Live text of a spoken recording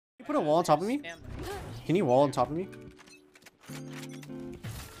you put a wall on top of me? Can you wall on top of me?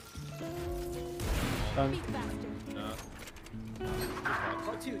 Done. No.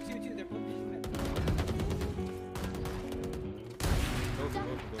 Oh, two. They're both being met.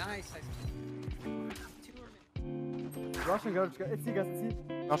 Nice. Rushing, go. It's you guys.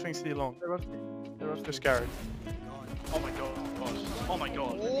 Nothing C long. They're rushing. Just carry. Oh my god. Oh my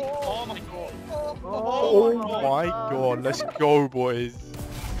god. Oh my god. Oh my god. Let's go, boys.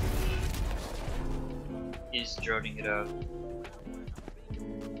 He's droning it out.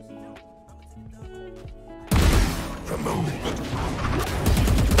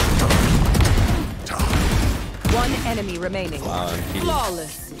 One enemy remaining.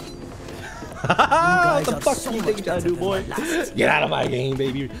 Flawless. What the fuck do you think you're trying to do, boy? Get out of my game,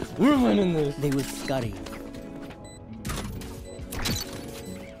 baby. We're winning this. They were scutty.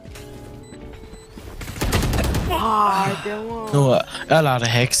 Ăla are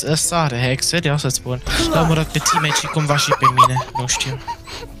hex, ăsta are hex, vreau să-ți spun. L-am murat pe teammate și cumva și pe mine, nu știu.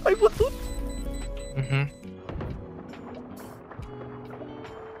 Ai văzut?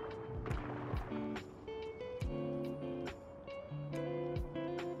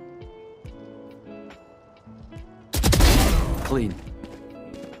 Clean.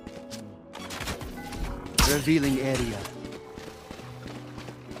 Revealing area.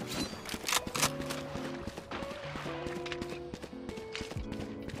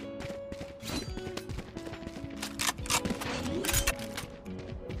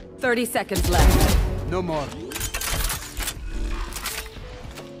 Thirty seconds left. No more.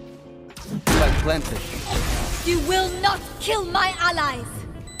 Planted. You will not kill my allies.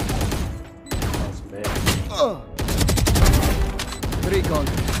 Recon.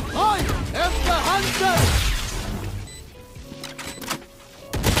 I am the hunter.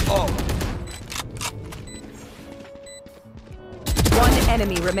 Oh. One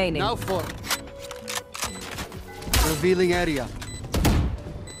enemy remaining. Now for. Revealing area.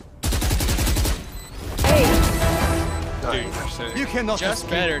 Dude, You cannot just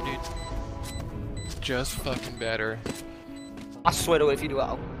escape. better, dude. Just fucking better. I swear to it if you do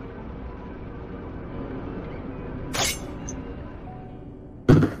out.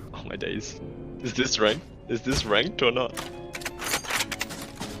 Oh my days. Is this ranked? Is this ranked or not?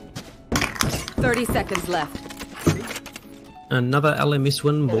 30 seconds left. Another LMS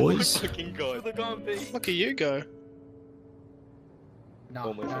win, boys. Fucking god. Look at you go.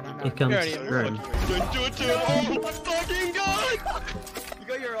 No. Here comes Gren. Gren. Don't do it to him! Oh my fucking god! You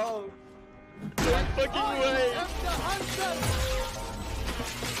got your own. No fucking way! Yeah,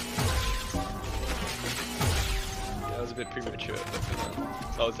 that was a bit premature, but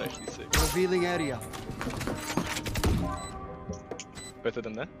that was actually sick. Revealing area. Both of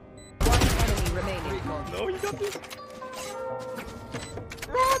them there? One enemy remaining. No, you got this!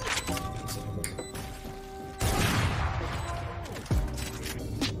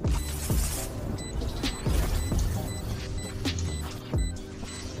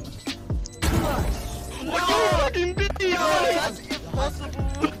 That's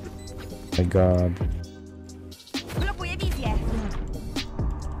impossible. My god. Blokuję wizję.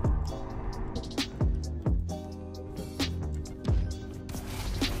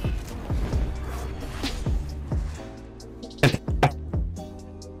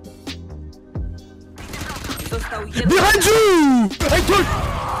 Został jeden. Behind you! I told.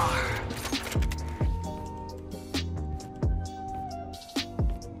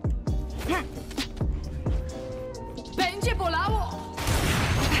 Będzie bolało.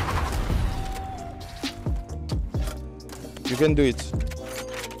 You can do it.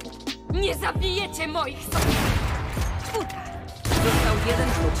 Nie zabijecie moich sojuszników. Został jeden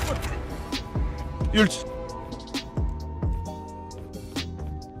klucz. Ult.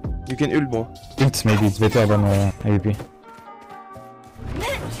 You can ult more. It's maybe it's better than AWP.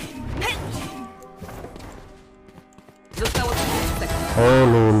 Zostało 30 sekund. Oh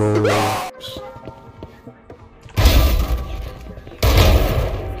lolo.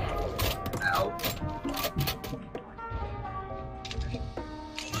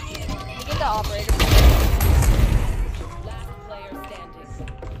 Get the operator. Last player standing.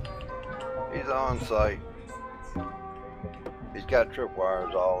 He's on site. He's got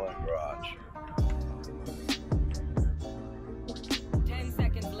tripwires all in garage. 10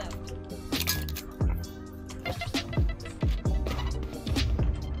 seconds left.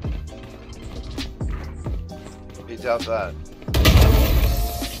 He's outside.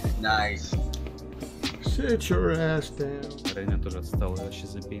 Nice. Sit your ass down.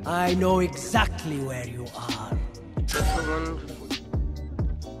 I know exactly where you are.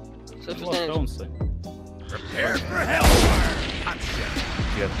 Social standing. Prepare for hell.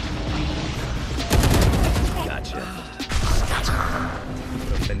 Yep. Gotcha.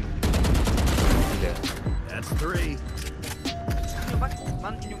 Yeah. That's 3.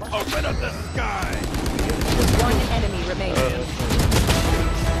 Open up the sky! One enemy remaining.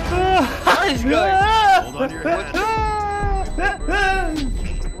 Nice guys! Hold on to your head.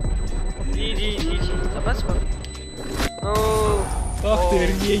 GG. Let's go. Ах ты,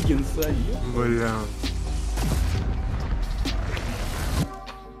 Регенса. Бля.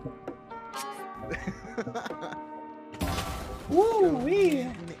 Woo wee.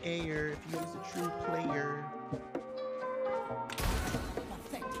 In the air, if he was a true player.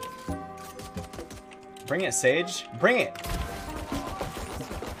 Bring it, Sage. Bring it.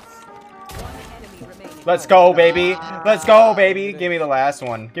 Let's go, baby. Let's go, baby. Give me the last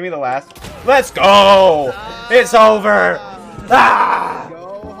one. Give me the last. Let's go. It's over. Ah!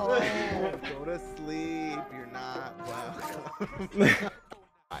 Go home. Go to sleep. You're not welcome.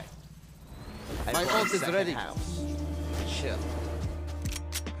 My ult is ready. Chill.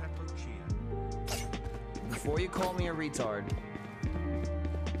 Before you call me a retard,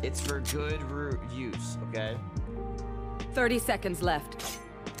 it's for good use, okay? 30 seconds left.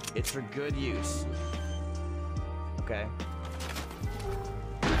 It's for good use. Okay?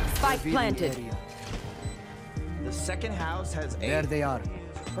 Spike planted. The second house has a There they are.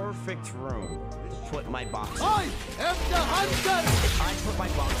 perfect room to put my boxes. I am the hunter! If I put my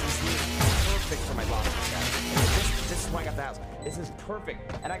boxes here, it's perfect for my boxes, guys. This is why I got the house. This is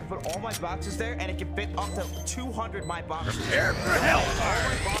perfect. And I can put all my boxes there, and it can fit up to 200 my boxes. Prepare for hell! All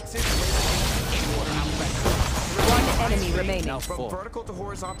my boxes in order alphabetical. One enemy remaining. From vertical to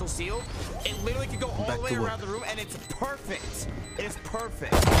horizontal seal, it literally can go all the way around the room, and it's perfect. It is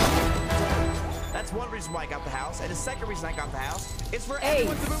perfect. That's one reason why I got the house, and the second reason I got the house is for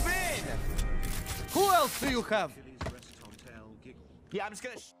everyone to move in. Who else do you have? Yeah, I'm just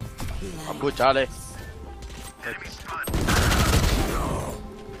gonna. Abu Charlie.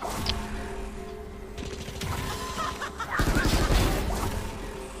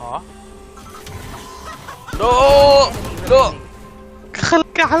 Huh? No! No!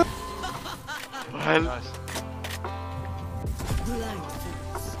 كحل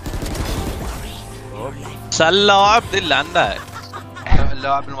شو اللعب اللي عندك؟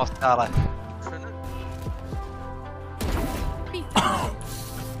 اللعب المسطرة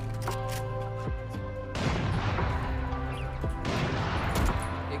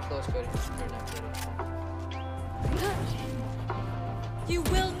You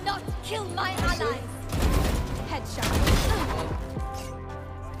will not kill my allies. Headshot.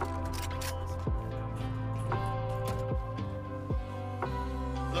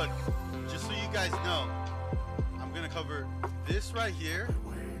 Look, just so you guys know, I'm gonna cover this right here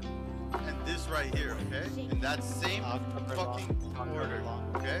and this right here, okay? In that same fucking order,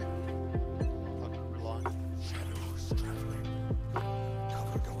 okay?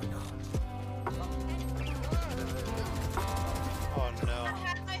 Oh no.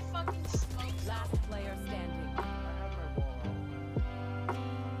 Last player standing.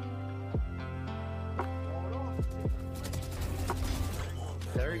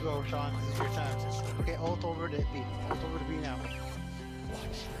 There you go, Sean. This is your time. Okay, ult over to B. Ult over to B now.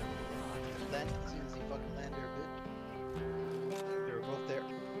 Then, as soon as you fucking land there a bit. They were both there.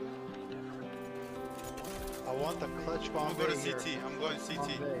 I want the clutch bomb. I'm going to CT. I'm going CT.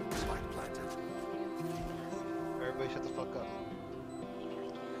 Everybody shut the fuck up.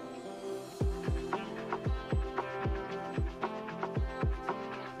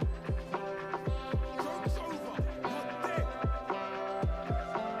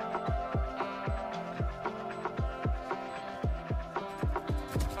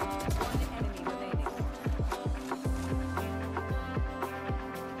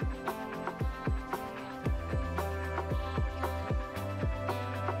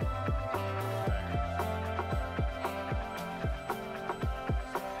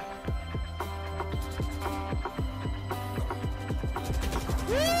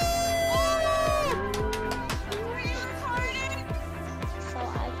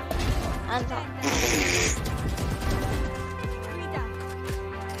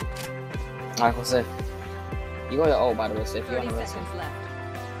 Alright, Jose. You got your ult, by the way, so if you want to res him.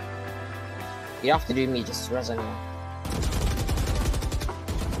 You don't have to do me, just res anyone.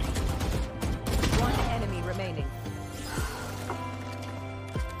 One enemy remaining.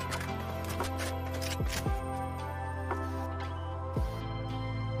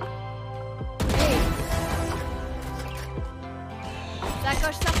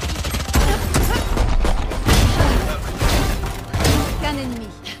 D'accord, ça. Qu'un ennemi.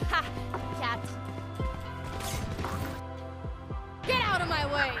 Ha! Cat. Get out of my way.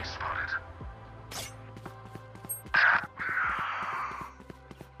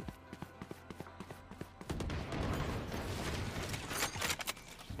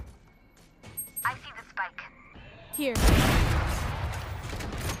 here.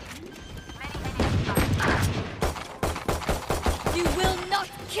 You will not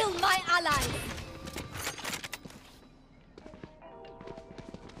kill my allies.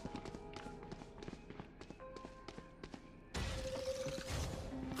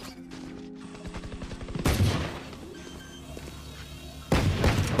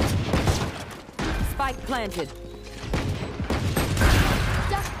 Spike planted.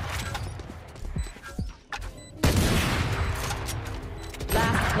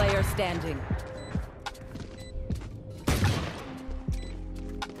 Last player standing.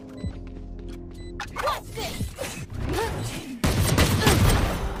 What's this?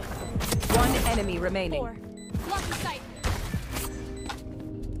 One enemy remaining. 4. Blocking sight.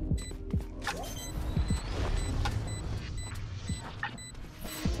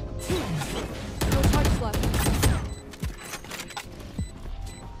 No charges left.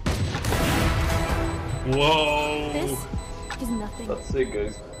 Whoa! This is nothing. That's sick,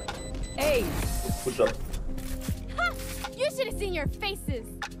 guys. Hey. Push up. Ha! You should have seen your faces.